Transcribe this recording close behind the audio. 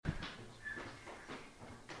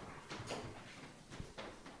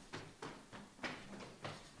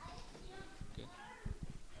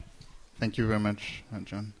Thank you very much,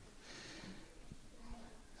 John.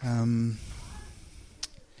 I'm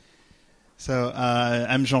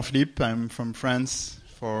Jean-Philippe. I'm from France,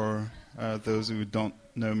 for those who don't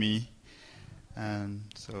know me. And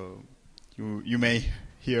so you may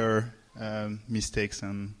hear mistakes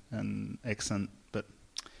and accent, but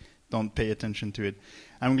don't pay attention to it.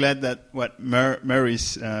 I'm glad that what Mary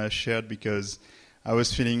shared, because I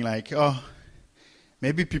was feeling like,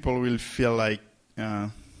 maybe people will feel like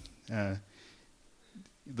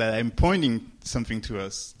that I'm pointing something to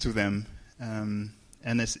them,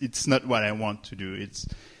 and it's not what I want to do. It's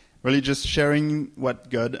really just sharing what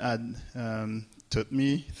God had taught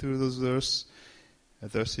me through those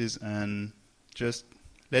verses, and just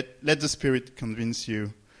let the Spirit convince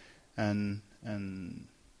you, and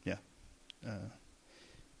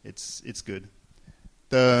it's good.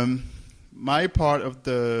 My part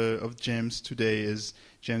of James today is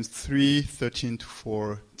James 3:13 to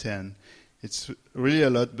 4:10. It's really a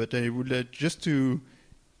lot, but I would like just to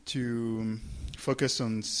focus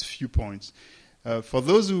on a few points. For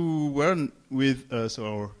those who weren't with us,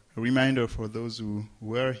 or a reminder for those who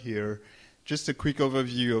were here, just a quick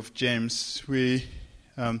overview of James. The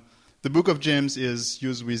book of James is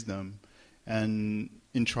use wisdom, and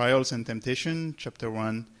in trials and temptation, chapter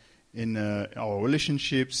 1, in our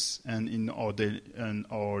relationships and in our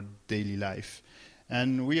daily life.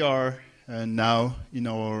 And we are now in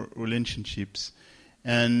our relationships.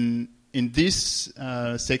 And in this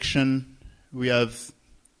section, we have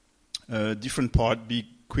different part. Be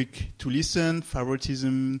quick to listen,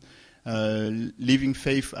 favoritism, living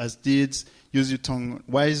faith as deeds, use your tongue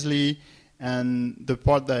wisely. And the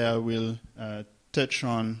part that I will touch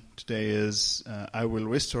on today is I will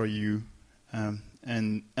restore you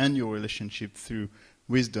and your relationship through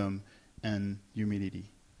wisdom and humility.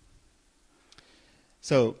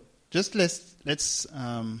 So just let's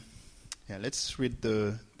read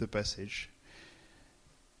the passage.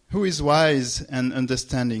 Who is wise and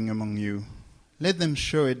understanding among you? Let them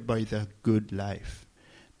show it by their good life,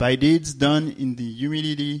 by deeds done in the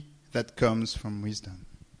humility that comes from wisdom.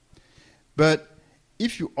 But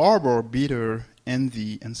if you harbor bitter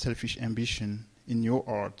envy and selfish ambition in your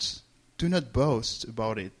hearts, do not boast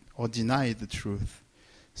about it or deny the truth.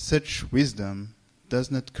 Such wisdom does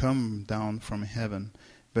not come down from heaven,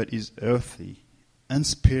 but is earthly,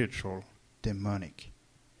 unspiritual, demonic.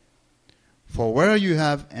 For where you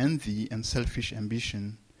have envy and selfish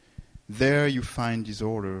ambition, there you find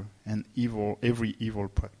disorder and every evil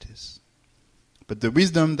practice. But the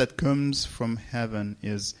wisdom that comes from heaven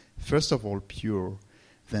is first of all pure,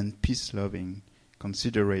 then peace-loving,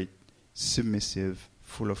 considerate, submissive,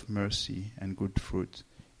 full of mercy and good fruit,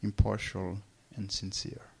 impartial and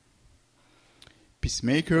sincere.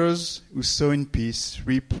 Peacemakers who sow in peace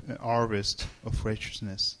reap a harvest of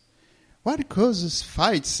righteousness. What causes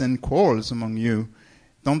fights and quarrels among you?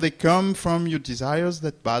 Don't they come from your desires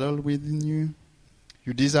that battle within you?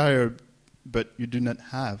 You desire, but you do not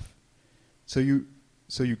have. So you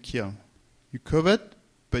kill. You covet,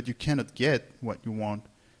 but you cannot get what you want.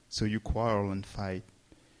 So you quarrel and fight.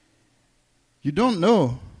 You don't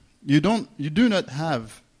know. You do not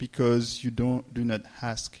have because you do not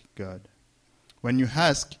ask God. When you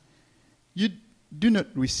ask, you do not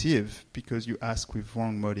receive because you ask with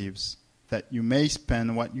wrong motives, that you may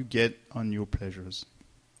spend what you get on your pleasures.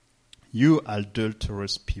 You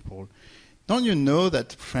adulterous people, don't you know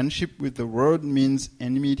that friendship with the world means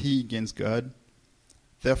enmity against God?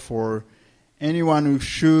 Therefore, anyone who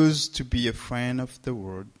chooses to be a friend of the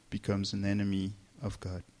world becomes an enemy of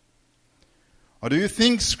God. Or do you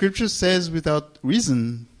think Scripture says without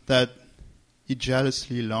reason that He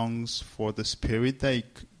jealously longs for the Spirit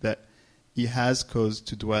that He has caused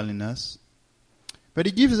to dwell in us? But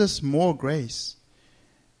He gives us more grace.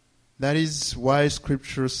 That is why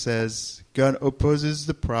Scripture says, God opposes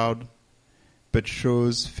the proud, but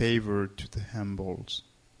shows favor to the humble.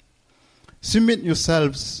 Submit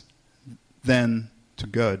yourselves then to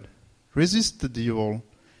God. Resist the devil,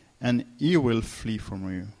 and he will flee from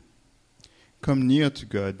you. Come near to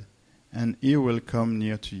God, and he will come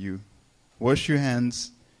near to you. Wash your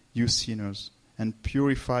hands, you sinners, and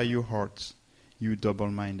purify your hearts, you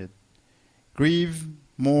double-minded. Grieve,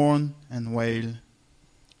 mourn, and wail.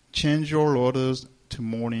 Change your laughter to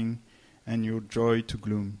mourning, and your joy to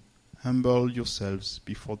gloom. Humble yourselves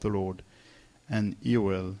before the Lord, and He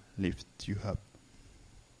will lift you up.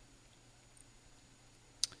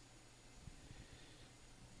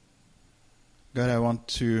 God, I want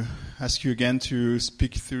to ask you again to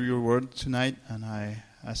speak through your word tonight, and I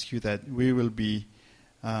ask you that we will be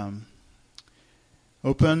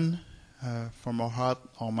open from our heart,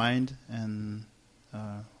 our mind, and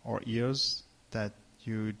our ears, that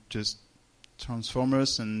you just transform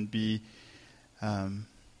us and be,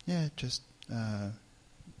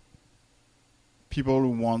 people who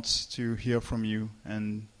want to hear from you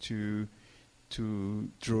and to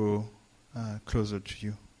draw closer to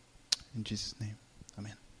you. In Jesus' name,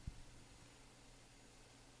 amen.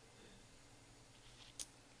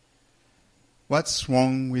 What's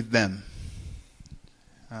wrong with them?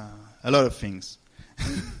 A lot of things.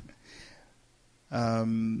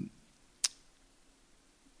 The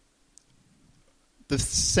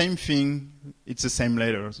same thing, it's the same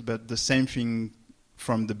letters, but the same thing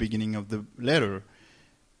from the beginning of the letter.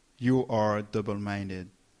 You are double-minded.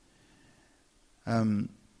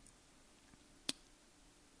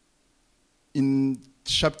 In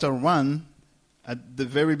chapter 1, at the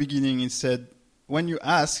very beginning, it said, when you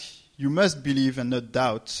ask, you must believe and not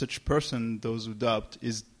doubt. Such person, those who doubt,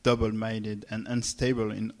 is double-minded and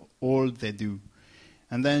unstable in all they do.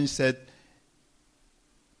 And then he said,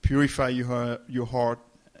 purify your heart,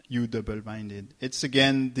 you double-minded. It's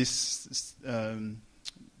again this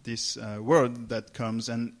word that comes,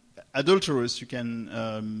 and adulterous you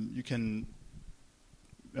can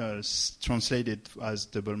translate it as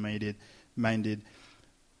double-minded.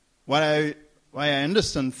 What I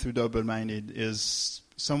understand through double-minded is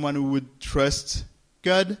someone who would trust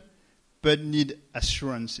God but need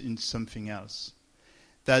assurance in something else.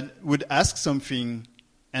 That would ask something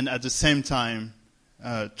and at the same time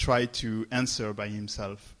try to answer by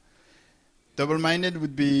himself. Double-minded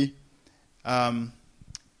would be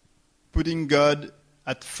putting God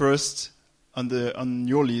at first on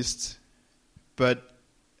your list, but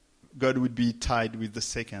God would be tied with the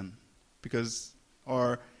second,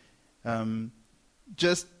 or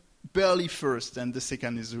just barely first, and the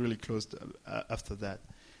second is really close after that.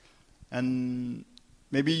 And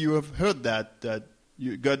maybe you have heard that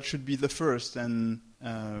God should be the first, and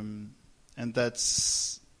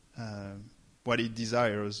that's what He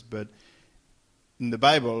desires. But in the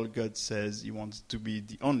Bible, God says He wants to be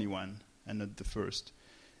the only one and not the first.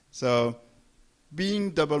 So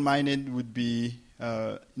being double-minded would be,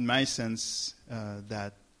 in my sense,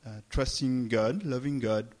 that trusting God, loving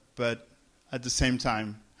God, but at the same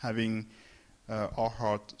time having our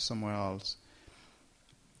heart somewhere else.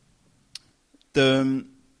 And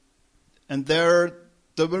their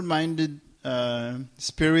double-minded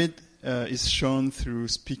spirit is shown through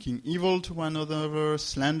speaking evil to one another,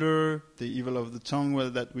 slander, the evil of the tongue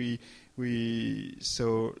that we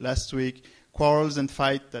saw last week, quarrels and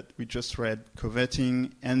fight that we just read,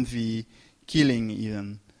 coveting, envy, killing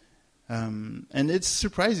even. And it's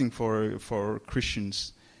surprising for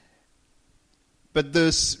Christians. But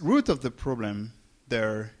the root of the problem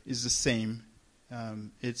there is the same.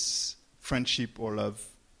 It's friendship or love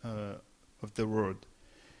of the world.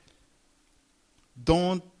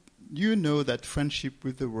 Don't you know that friendship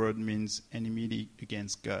with the world means enmity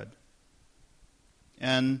against God?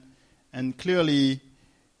 And clearly,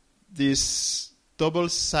 this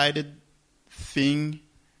double-sided thing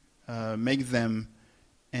make them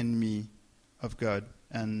enemy of God.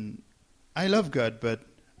 And I love God, but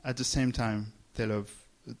at the same time, they love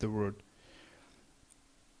the world.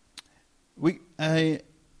 We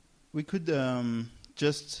could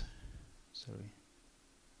just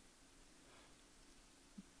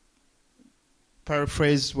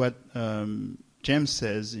paraphrase what James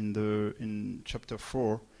says in chapter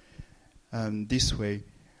 4 this way.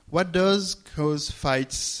 What does cause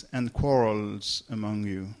fights and quarrels among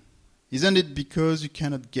you? Isn't it because you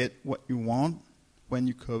cannot get what you want when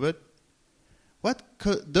you covet? What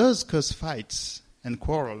does cause fights and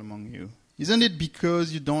quarrel among you? Isn't it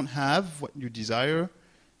because you don't have what you desire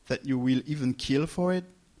that you will even kill for it?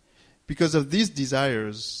 Because of these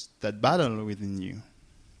desires that battle within you.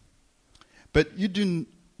 But do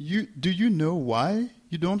you know why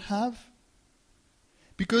you don't have?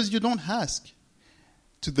 Because you don't ask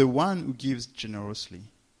to the one who gives generously.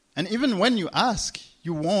 And even when you ask,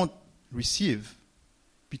 you won't receive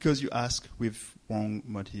because you ask with wrong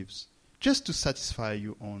motives, just to satisfy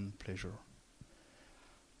your own pleasure.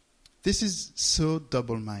 This is so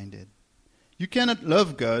double-minded. You cannot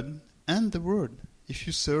love God and the world. If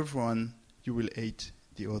you serve one, you will hate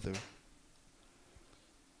the other.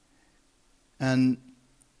 And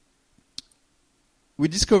we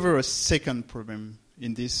discover a second problem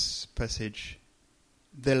in this passage.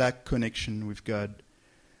 They lack connection with God.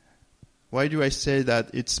 Why do I say that?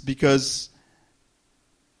 It's because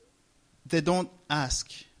they don't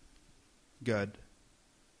ask God.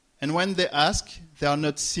 And when they ask, they are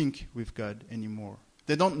not sync with God anymore.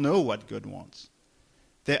 They don't know what God wants.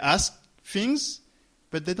 They ask things,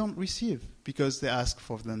 but they don't receive because they ask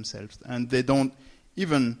for themselves. And they don't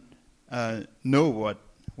even know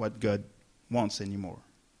what God wants anymore.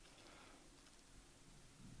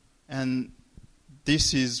 And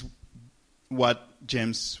this is what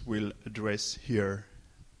James will address here,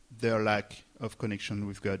 their lack of connection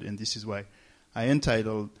with God. And this is why I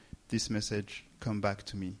entitled this message, Come Back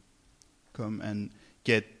to Me. Come and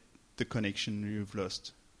get the connection you've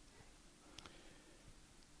lost.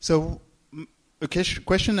 So a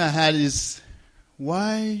question I had is,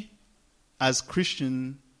 why, as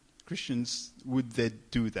Christians, would they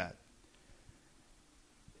do that?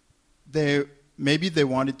 Maybe they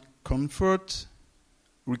wanted comfort,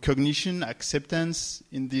 recognition, acceptance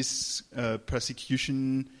in this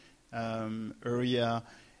persecution area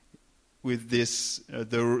with this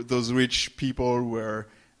those rich people were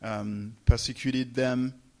persecuted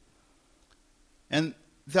them. And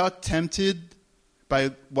they are tempted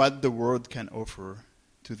by what the world can offer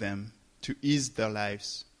to them to ease their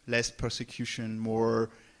lives. Less persecution, more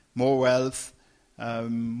wealth,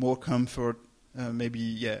 more comfort,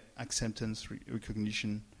 maybe acceptance,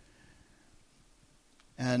 recognition.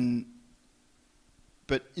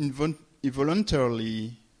 But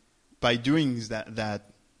involuntarily, by doing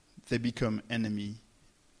that, they become enemy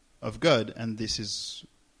of God, and this is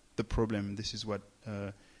the problem. This is what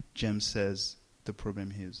James says the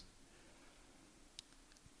problem is.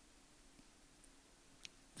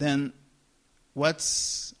 Then,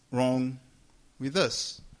 what's wrong with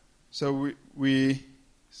us? So we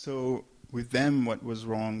saw with them what was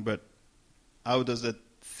wrong, but how does that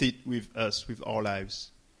fit with us, with our lives?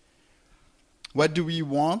 What do we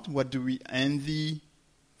want? What do we envy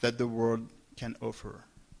that the world can offer?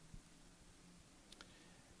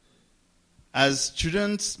 As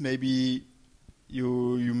students, maybe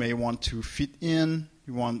you may want to fit in.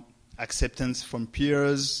 You want acceptance from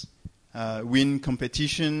peers, win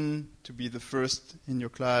competition, to be the first in your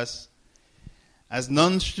class. As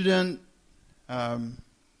non-student,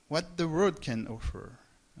 what the world can offer.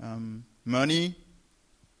 Money,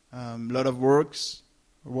 a lot of work,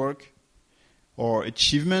 or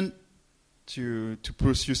achievement to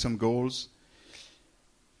pursue some goals.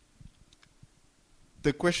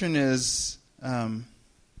 The question is,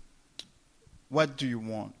 what do you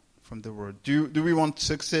want from the world? Do we want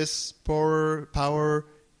success, power,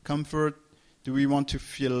 comfort? Do we want to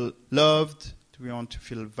feel loved? Do we want to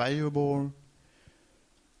feel valuable?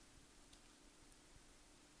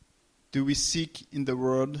 Do we seek in the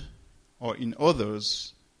world or in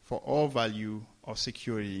others for our value or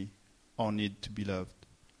security or need to be loved?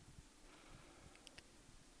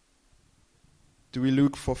 Do we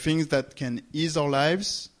look for things that can ease our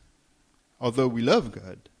lives, although we love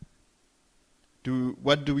God?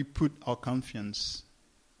 What do we put our confidence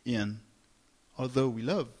in, although we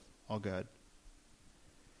love our God?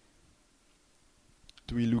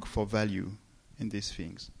 Do we look for value in these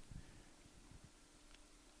things?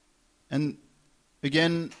 And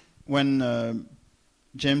again, when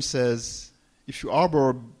James says, if you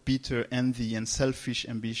harbor bitter envy and selfish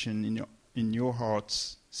ambition in your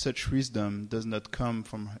hearts, such wisdom does not come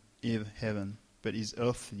from heaven, but is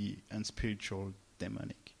earthly and spiritual,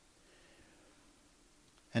 demonic.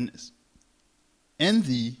 And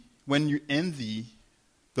envy, when you envy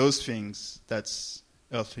those things, that's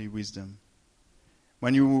earthly wisdom.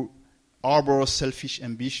 When you harbor selfish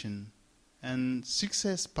ambition, and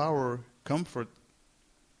success, power, comfort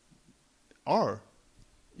are,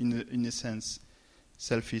 in a sense,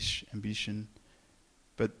 selfish ambition,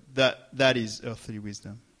 but that is earthly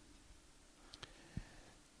wisdom.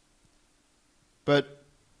 But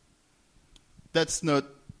that's not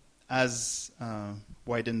as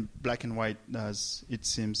black and white as it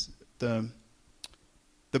seems. The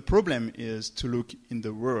problem is to look in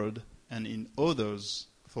the world and in others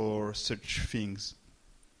for such things.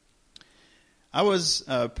 I was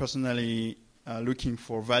personally looking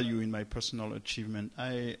for value in my personal achievement.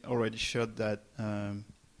 I already shared that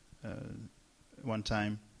one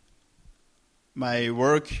time. My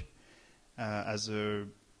work as a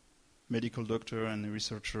medical doctor and a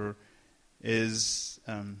researcher is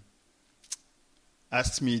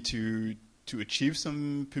asked me to achieve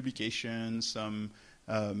some publications, some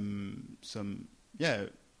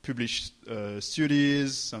published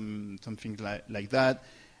studies, something like that.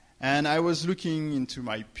 And I was looking into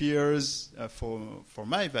my peers for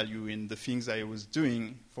my value in the things I was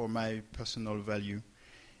doing for my personal value.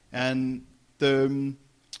 And even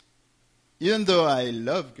though I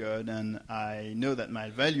love God and I know that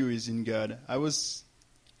my value is in God,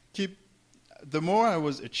 the more I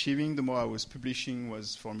was achieving, the more I was publishing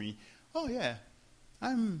was for me, I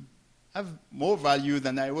have more value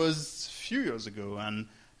than I was a few years ago, and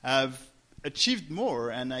I've achieved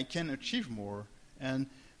more and I can achieve more.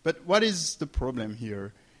 But what is the problem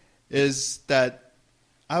here is that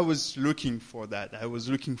I was looking for that. I was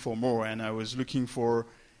looking for more, and I was looking for,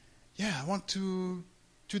 I want to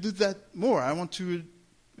do that more. I want to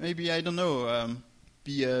maybe, I don't know,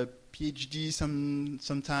 be a PhD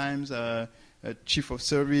sometimes, a chief of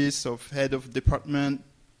service, of head of department,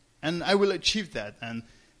 and I will achieve that.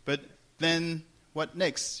 But then what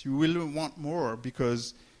next? You will want more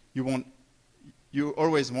because you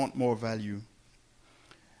always want more value.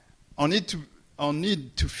 Our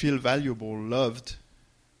need to feel valuable, loved,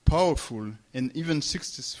 powerful, and even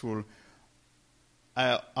successful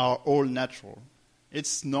are all natural.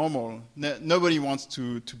 It's normal. Nobody wants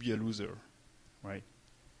to be a loser, right?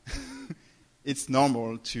 It's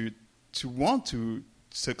normal to want to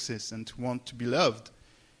success and to want to be loved.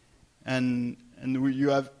 And you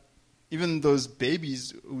have even those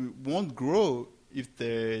babies who won't grow if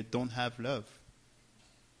they don't have love.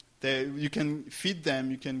 You can feed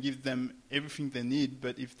them, you can give them everything they need,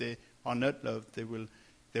 but if they are not loved,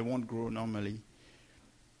 they won't grow normally.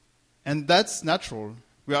 And that's natural.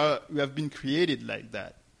 We have been created like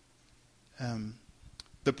that.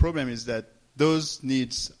 The problem is that those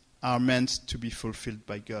needs are meant to be fulfilled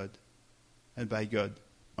by God, and by God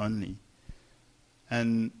only.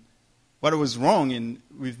 And what was wrong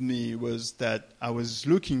with me was that I was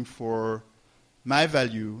looking for my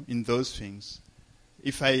value in those things.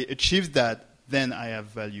 If I achieve that, then I have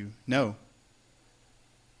value. No.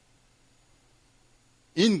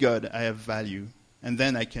 In God, I have value, and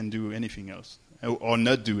then I can do anything else, or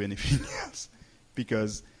not do anything else,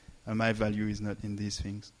 because my value is not in these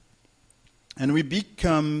things. And we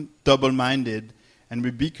become double-minded, and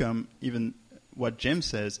we become, even what James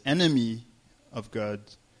says, enemy of God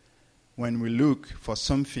when we look for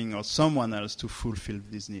something or someone else to fulfill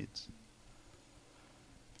these needs.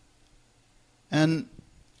 And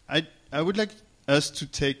I would like us to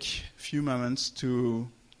take a few moments to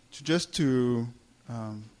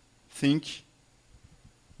think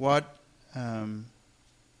what in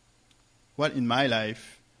my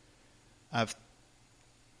life I've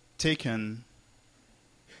taken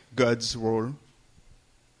God's role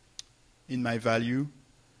in my value.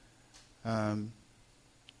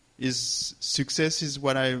 Is success is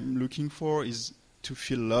what I'm looking for? Is to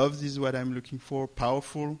feel loved is what I'm looking for?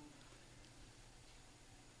 Powerful?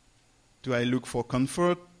 Do I look for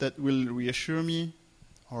comfort that will reassure me?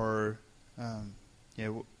 Or,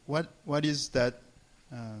 what is that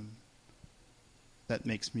that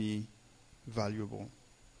makes me valuable?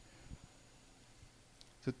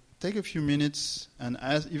 So take a few minutes and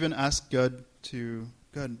even ask God,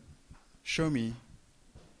 show me.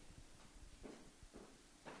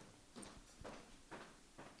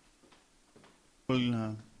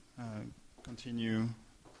 We'll continue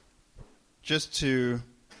just to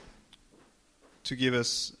give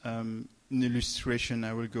us an illustration.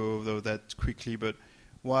 I will go over that quickly, but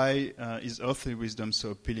why is earthly wisdom so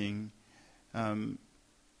appealing?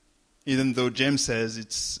 Even though James says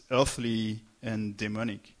it's earthly and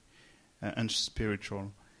demonic and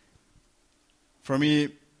spiritual. For me,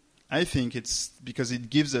 I think it's because it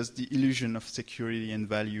gives us the illusion of security and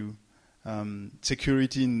value.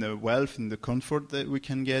 Security in the wealth, in the comfort that we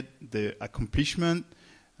can get, the accomplishment.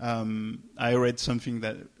 I read something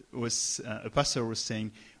that was a pastor was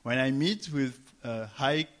saying, when I meet with a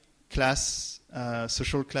high class,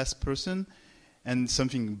 social class person, and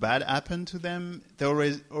something bad happened to them, they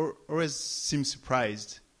always seem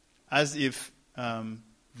surprised, as if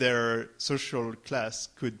their social class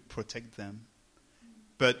could protect them.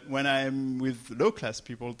 But when I'm with low class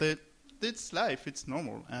people, it's life, it's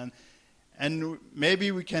normal, and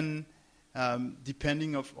maybe we can,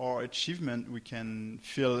 depending on our achievement, we can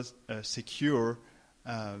feel secure.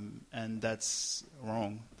 And that's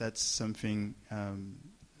wrong. That's something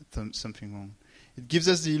wrong. It gives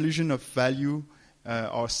us the illusion of value,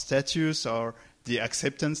 our status, or the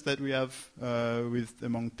acceptance that we have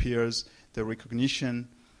among peers, the recognition,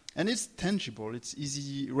 and it's tangible. It's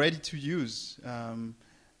easy, ready to use. When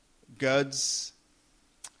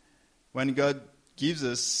God gives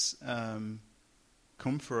us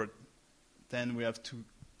comfort, then we have to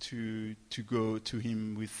go to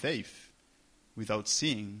Him with faith. Without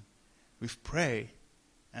seeing, with pray,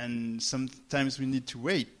 and sometimes we need to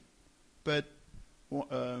wait. But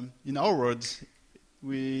in our words,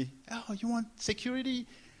 you want security?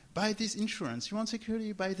 Buy this insurance. You want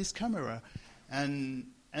security? Buy this camera, and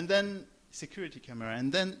then security camera,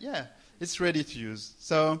 and then it's ready to use.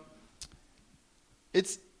 So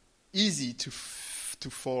it's easy to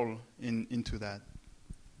fall into that.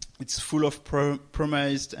 It's full of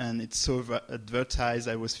promise, and it's so advertised.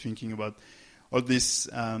 I was thinking about all these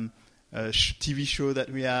TV show that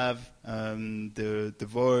we have, the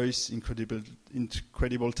Voice,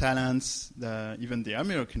 Incredible Talents, even the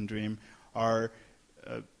American Dream, are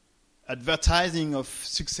advertising of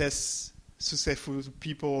successful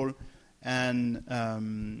people, and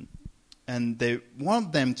they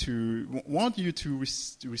want you to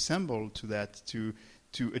resemble to that, to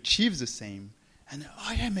achieve the same. And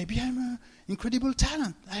maybe I'm an incredible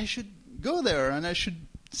talent. I should go there and I should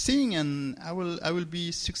sing, and I will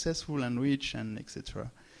be successful and rich, and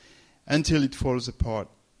etc. Until it falls apart,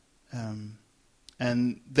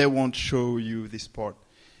 and they won't show you this part,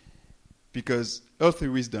 because earthly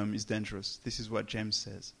wisdom is dangerous. This is what James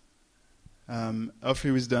says.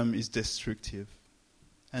 Earthly wisdom is destructive,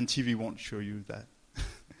 and TV won't show you that.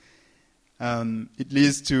 It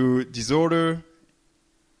leads to disorder,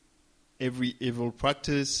 every evil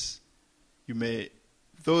practice.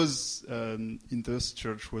 Those in those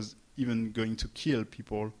church was even going to kill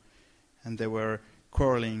people, and they were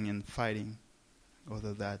quarreling and fighting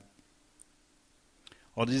over that.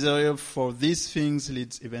 Our desire for these things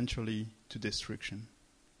leads eventually to destruction.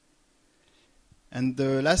 And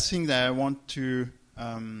the last thing that I want to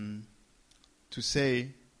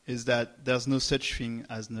say is that there's no such thing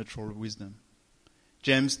as natural wisdom.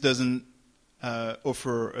 James doesn't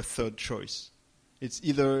offer a third choice. It's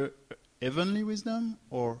either heavenly wisdom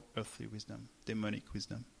or earthly wisdom, demonic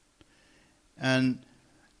wisdom. And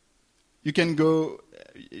you can go,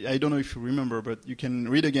 I don't know if you remember, but you can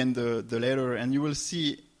read again the letter, and you will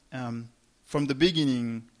see from the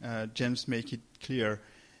beginning, James make it clear.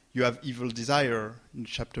 You have evil desire in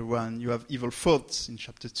chapter 1. You have evil thoughts in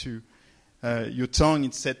chapter 2. Your tongue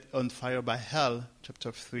is set on fire by hell,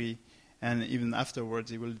 chapter 3. And even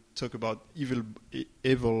afterwards, he will talk about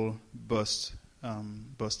evil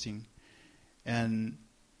boasting. And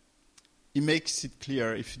he makes it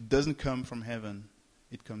clear, if it doesn't come from heaven,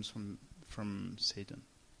 it comes from Satan.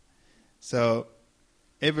 So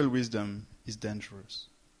evil wisdom is dangerous.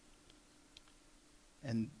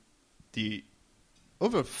 And the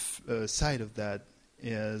other side of that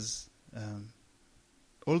is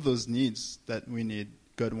all those needs that we need,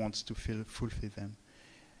 God wants to fulfill them.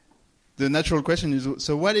 The natural question is,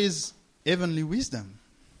 so what is heavenly wisdom?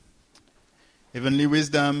 Heavenly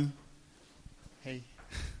wisdom,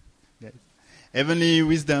 heavenly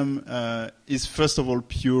wisdom is first of all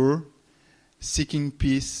pure, seeking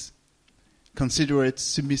peace, considerate,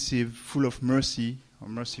 submissive, full of mercy, or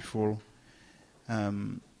merciful,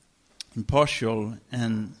 impartial,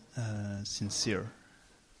 and sincere.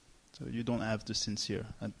 So you don't have the sincere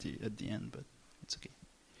at the end, but it's okay.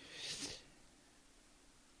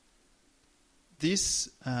 This,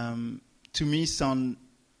 to me,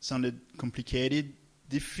 sounded complicated,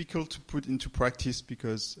 difficult to put into practice,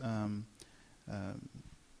 because I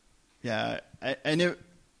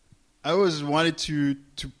always wanted to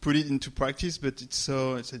put it into practice, but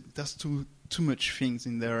there's too much things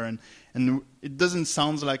in there, and it doesn't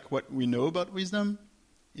sound like what we know about wisdom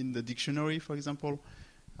in the dictionary, for example.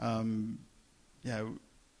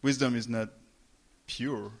 Wisdom is not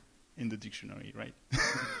pure in the dictionary, right?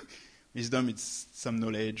 Wisdom is some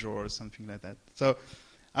knowledge or something like that. So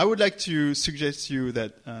I would like to suggest to you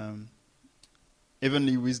that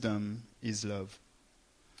heavenly wisdom is love.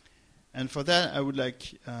 And for that, I would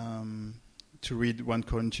like to read 1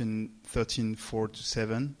 Corinthians 13,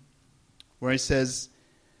 4-7, where it says,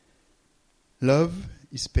 love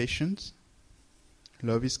is patient,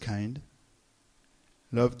 love is kind,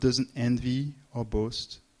 love doesn't envy or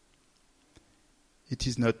boast, it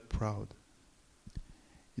is not proud,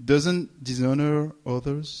 it doesn't dishonor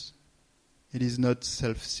others, it is not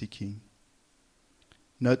self-seeking,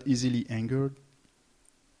 not easily angered,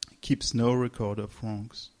 keeps no record of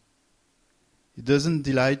wrongs. It doesn't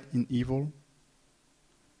delight in evil,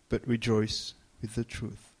 but rejoices with the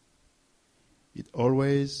truth. It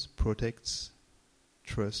always protects,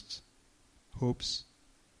 trusts, hopes,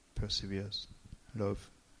 perseveres. Love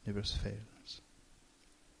never fails.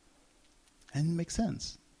 And it makes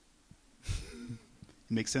sense. It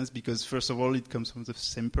makes sense because, first of all, it comes from the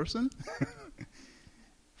same person,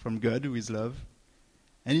 from God, who is love.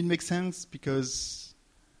 And it makes sense because,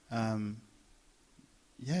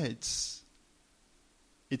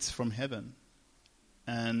 it's from heaven.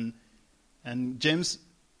 And James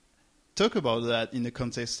talk about that in the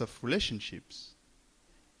context of relationships,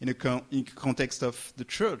 in the context of the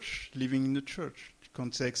church, living in the church,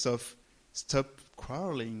 context of stop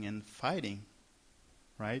quarreling and fighting,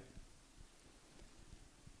 right?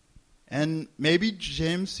 And maybe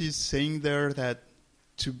James is saying there that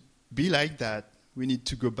to be like that, we need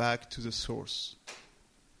to go back to the source,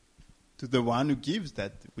 to the one who gives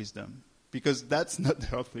that wisdom, because that's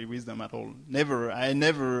not earthly wisdom at all. I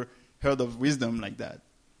never heard of wisdom like that.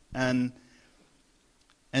 And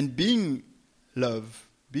being love,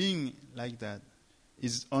 being like that,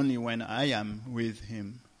 is only when I am with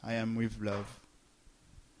him. I am with love.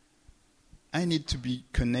 I need to be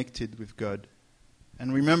connected with God.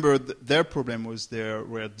 And remember, their problem was they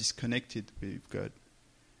were disconnected with God.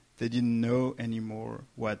 They didn't know anymore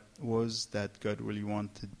what was that God really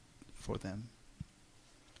wanted for them.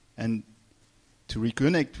 And to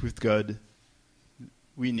reconnect with God,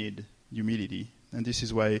 we need humility. And this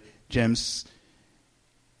is why James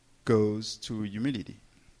goes to humility.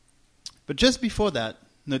 But just before that,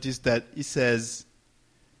 notice that he says,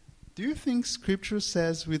 do you think Scripture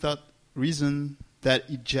says without reason that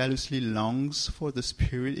he jealously longs for the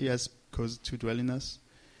Spirit he has caused to dwell in us?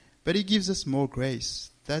 But he gives us more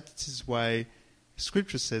grace. That is why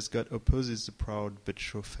Scripture says God opposes the proud but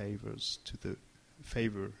shows favor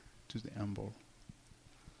to the humble.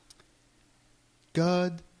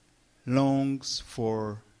 God longs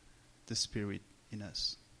for the Spirit in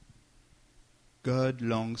us. God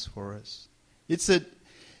longs for us.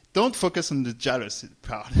 Don't focus on the jealousy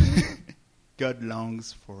part. God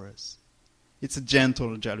longs for us. It's a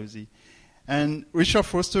gentle jealousy. And Richard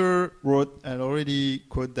Foster wrote, I already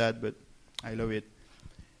quote that, but I love it.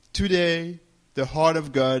 Today, the heart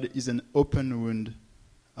of God is an open wound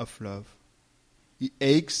of love. He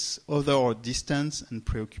aches over our distance and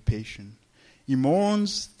preoccupation. He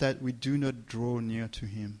mourns that we do not draw near to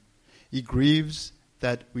him. He grieves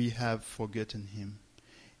that we have forgotten him.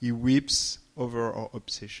 He weeps over our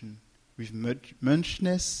obsession with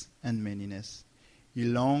muchness and manyness. He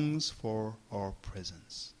longs for our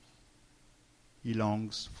presence. He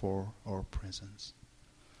longs for our presence.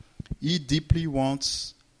 He deeply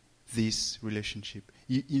wants this relationship.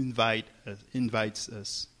 He invites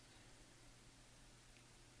us.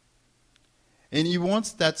 And he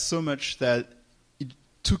wants that so much that he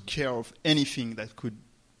took care of anything that could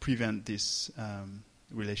prevent this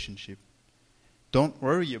relationship. Don't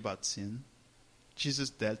worry about sin. Jesus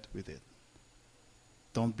dealt with it.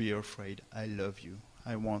 Don't be afraid. I love you.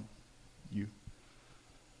 I want you.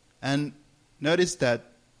 And notice that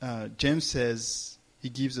James says he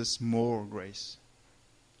gives us more grace.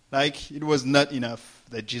 Like it was not enough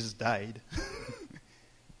that Jesus died.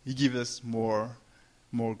 He gives us more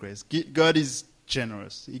grace. God is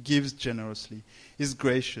generous. He gives generously. He's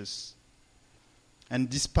gracious. And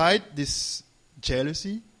despite this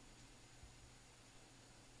jealousy,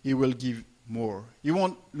 he will give more. He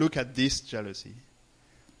won't look at this jealousy.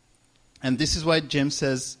 And this is why James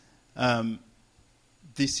says,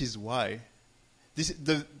 this is why.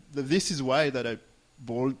 This is why that I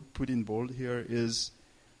put in bold here is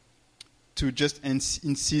to just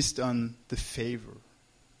insist on the favor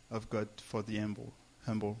of God for the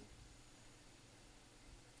humble.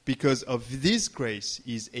 Because of this grace,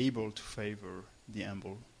 he is able to favor the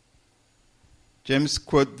humble. James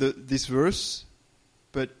quotes this verse,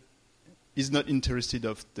 but is not interested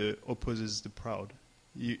of the opposes the proud.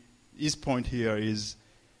 His point here is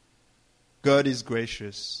God is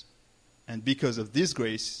gracious, and because of this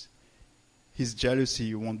grace, his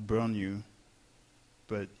jealousy won't burn you,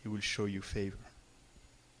 but he will show you favor.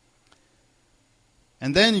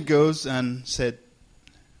 And then he goes and said,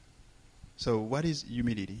 so what is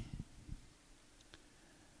humility?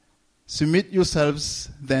 Submit yourselves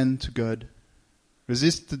then to God.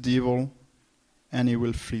 Resist the devil, and he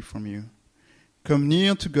will flee from you. Come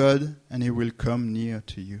near to God, and he will come near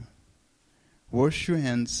to you. Wash your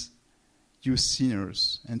hands, you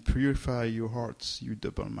sinners, and purify your hearts, you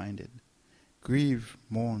double-minded. Grieve,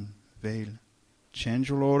 mourn, wail. Change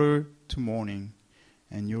your laughter to mourning,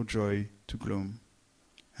 and your joy to gloom.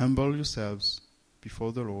 Humble yourselves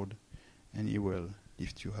before the Lord, and he will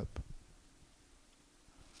lift you up.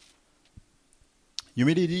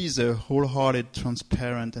 Humility is a wholehearted,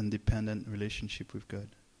 transparent, and dependent relationship with God.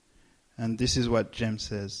 And this is what James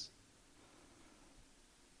says.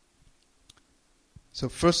 So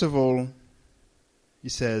first of all, he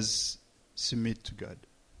says, submit to God.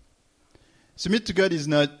 Submit to God is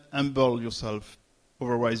not humble yourself,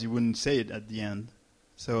 otherwise you wouldn't say it at the end.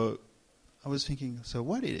 So I was thinking, so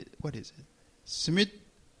what is it? What is it? Submit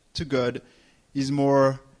to God is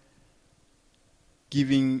more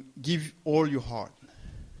give all your heart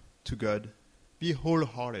to God. Be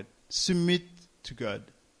wholehearted. Submit to God.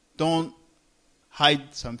 Don't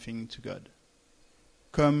hide something to God.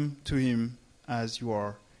 Come to him as you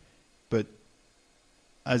are, but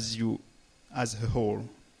as a whole.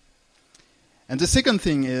 And the second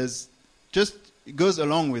thing is, just it goes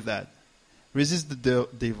along with that. Resist the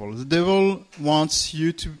devil. The devil wants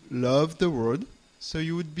you to love the world, So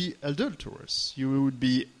you would be adulterous. You would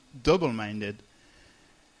be double-minded.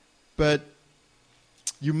 But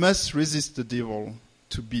you must resist the devil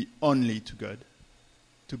to be only to God,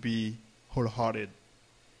 to be wholehearted.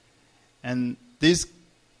 And this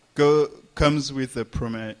comes with a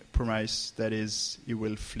promise that is, he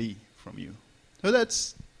will flee from you. So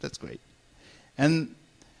that's great. And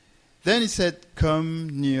then he said,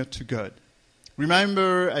 come near to God.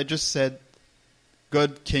 Remember, I just said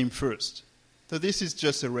God came first. So this is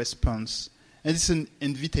just a response. And it's an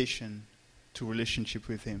invitation to relationship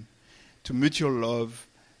with him, to mutual love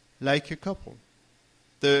like a couple.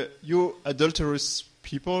 You adulterous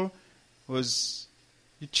people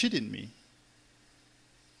you cheated me.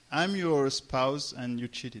 I'm your spouse and you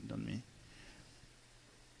cheated on me.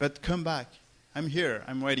 But come back. I'm here.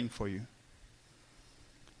 I'm waiting for you.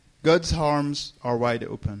 God's arms are wide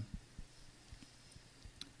open.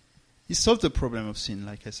 He solved the problem of sin,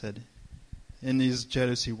 like I said. And his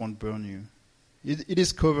jealousy won't burn you. It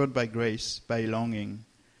is covered by grace, by longing.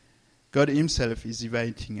 God himself is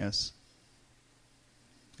inviting us.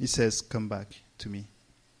 He says, come back to me.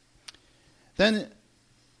 Then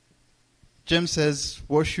James says,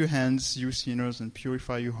 wash your hands, you sinners, and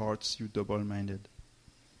purify your hearts, you double-minded.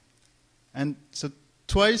 And so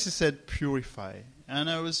twice he said purify. And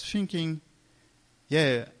I was thinking,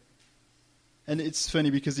 yeah. And it's funny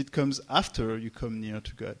because it comes after you come near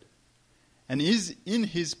to God. And in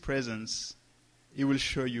his presence, he will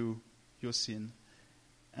show you your sin.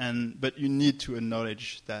 But you need to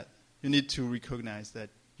acknowledge that. You need to recognize that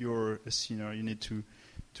you're a sinner. You need to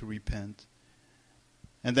repent.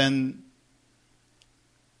 And then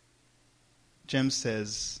James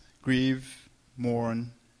says, grieve,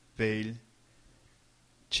 mourn, veil,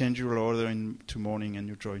 change your laughter into mourning and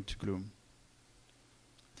your joy into gloom.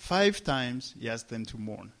 5 times he asked them to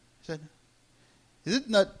mourn. He said, is it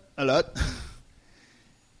not a lot?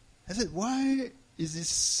 I said, why is he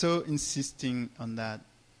so insisting on that?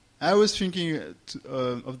 I was thinking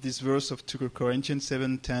of this verse of 2 Corinthians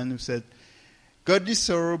 7:10 who said, godly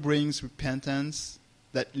sorrow brings repentance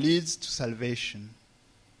that leads to salvation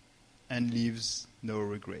and leaves no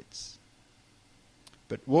regrets.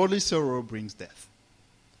 But worldly sorrow brings death.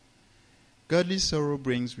 Godly sorrow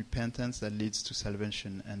brings repentance that leads to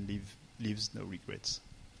salvation and leaves no regrets.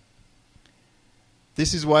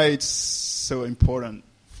 This is why it's so important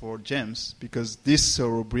for James, because this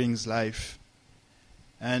sorrow brings life.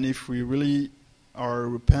 And if we really are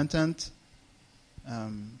repentant,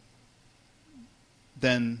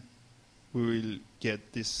 then we will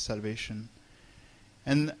get this salvation.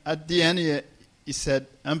 And at the end, he said,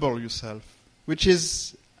 humble yourself, which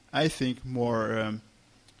is, I think, more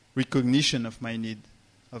recognition of my need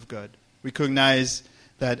of God. Recognize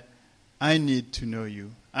that I need to know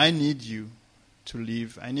you. I need you to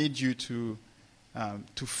live. I need you to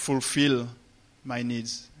fulfill my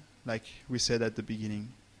needs, like we said at the beginning.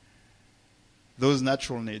 Those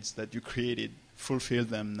natural needs that you created, fulfill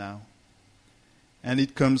them now. And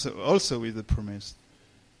it comes also with the promise,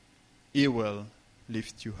 he will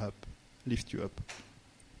lift you up.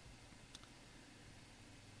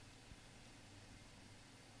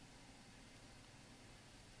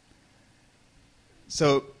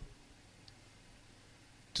 So,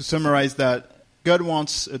 to summarize that, God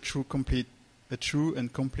wants a true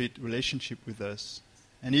and complete relationship with us.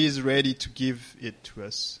 And he is ready to give it to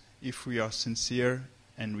us if we are sincere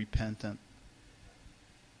and repentant.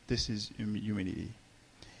 This is humility.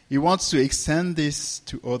 He wants to extend this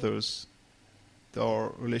to others,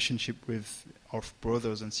 our relationship with our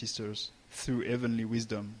brothers and sisters, through heavenly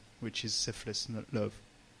wisdom, which is selfless love.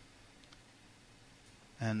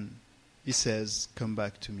 And he says, come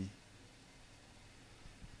back to me.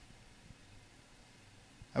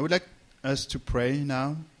 I would like us to pray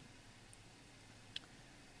now.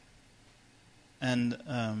 And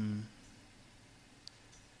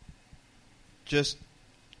just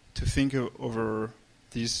to think over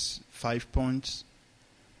these 5 points.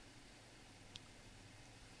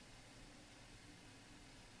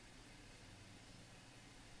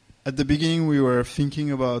 At the beginning we were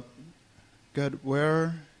thinking about, God,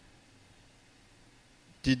 where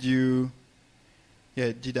did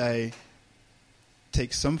I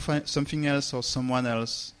take something else or someone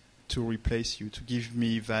else to replace you, to give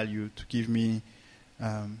me value, to give me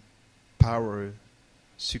power,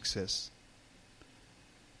 success?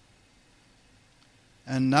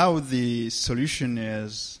 And now the solution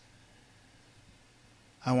is,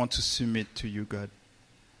 I want to submit to you, God.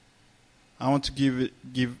 I want to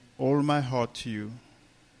give all my heart to you.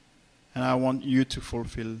 And I want you to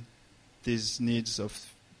fulfill these needs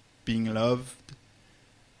of being loved,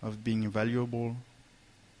 of being valuable.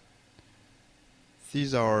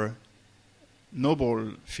 these are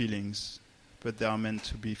noble feelings, but they are meant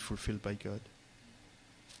to be fulfilled by God.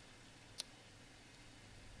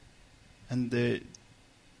 And the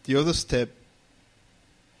other step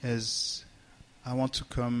is, I want to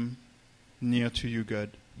come near to you, God.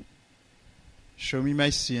 Show me my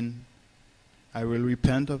sin. I will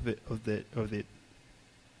repent of it.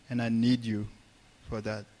 And I need you for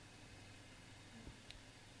that.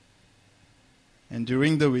 And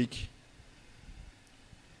during the week,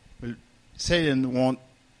 Satan won't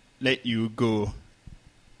let you go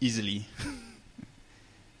easily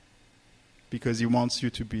because he wants you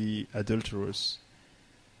to be adulterous.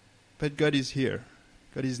 But God is here.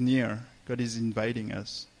 God is near. God is inviting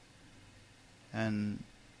us. And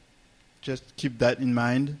just keep that in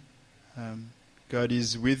mind. God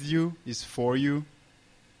is with you, is for you,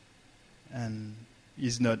 and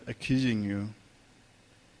is not accusing you.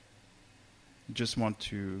 He just want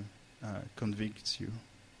to convict you.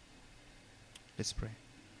 Let's pray.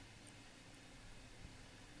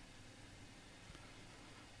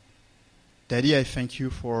 Daddy, I thank you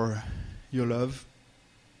for your love.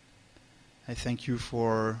 I thank you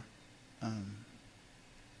for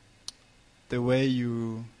the way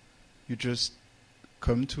you just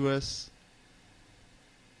come to us,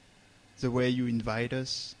 the way you invite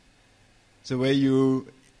us, the way you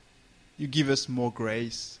give us more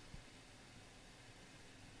grace.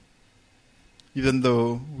 Even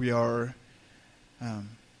though we are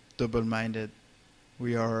double-minded,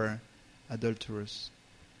 we are adulterous.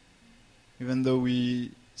 Even though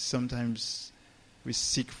we sometimes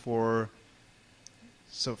seek for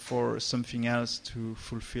something else to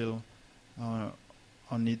fulfill our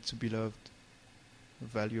need to be loved,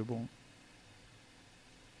 valuable.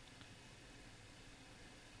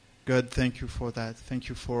 God, thank you for that. Thank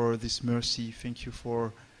you for this mercy. Thank you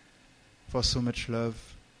for so much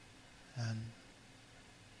love. And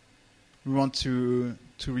we want to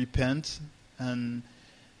repent and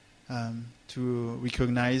to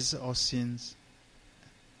recognize our sins.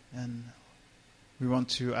 And we want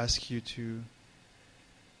to ask you to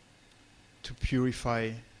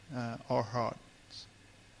purify our hearts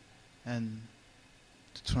and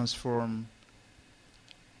to transform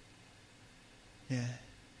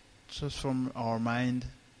our mind,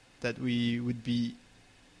 that we would be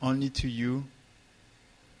only to you,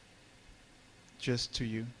 just to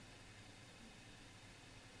you.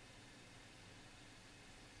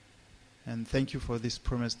 And thank you for this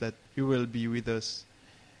promise that you will be with us,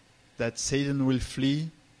 that Satan will flee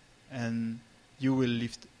and you will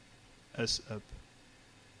lift us up.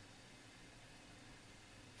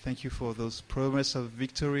 Thank you for those promises of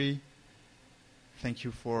victory. Thank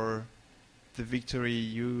you for the victory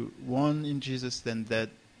you won in Jesus, then that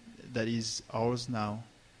is ours now.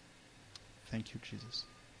 Thank you, Jesus.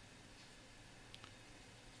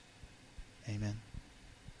 Amen.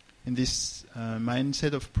 In this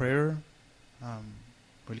mindset of prayer,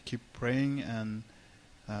 we'll keep praying and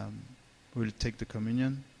we'll take the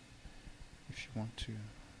communion if you want to.